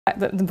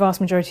That the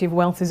vast majority of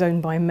wealth is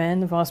owned by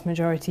men, the vast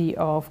majority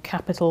of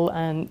capital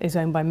is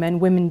owned by men.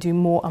 Women do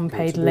more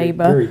unpaid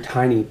labour. Very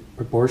tiny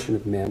proportion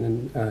of men,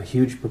 and a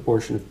huge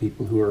proportion of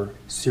people who are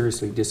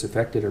seriously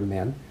disaffected are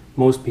men.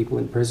 Most people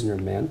in prison are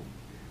men.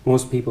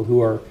 Most people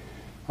who are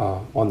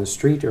on the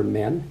street are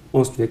men.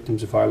 Most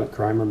victims of violent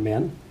crime are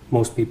men.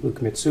 Most people who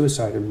commit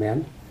suicide are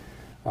men.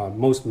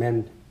 Most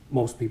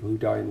people who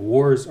die in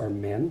wars are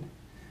men.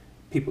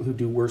 People who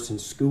do worse in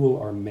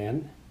school are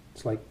men.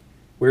 It's like,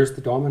 where's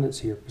the dominance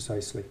here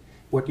precisely?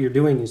 What you're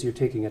doing is you're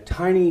taking a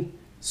tiny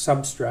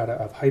substrata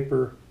of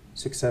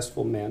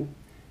hyper-successful men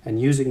and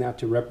using that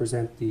to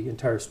represent the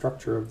entire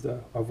structure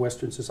of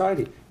Western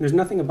society. There's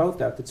nothing about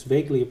that that's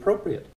vaguely appropriate.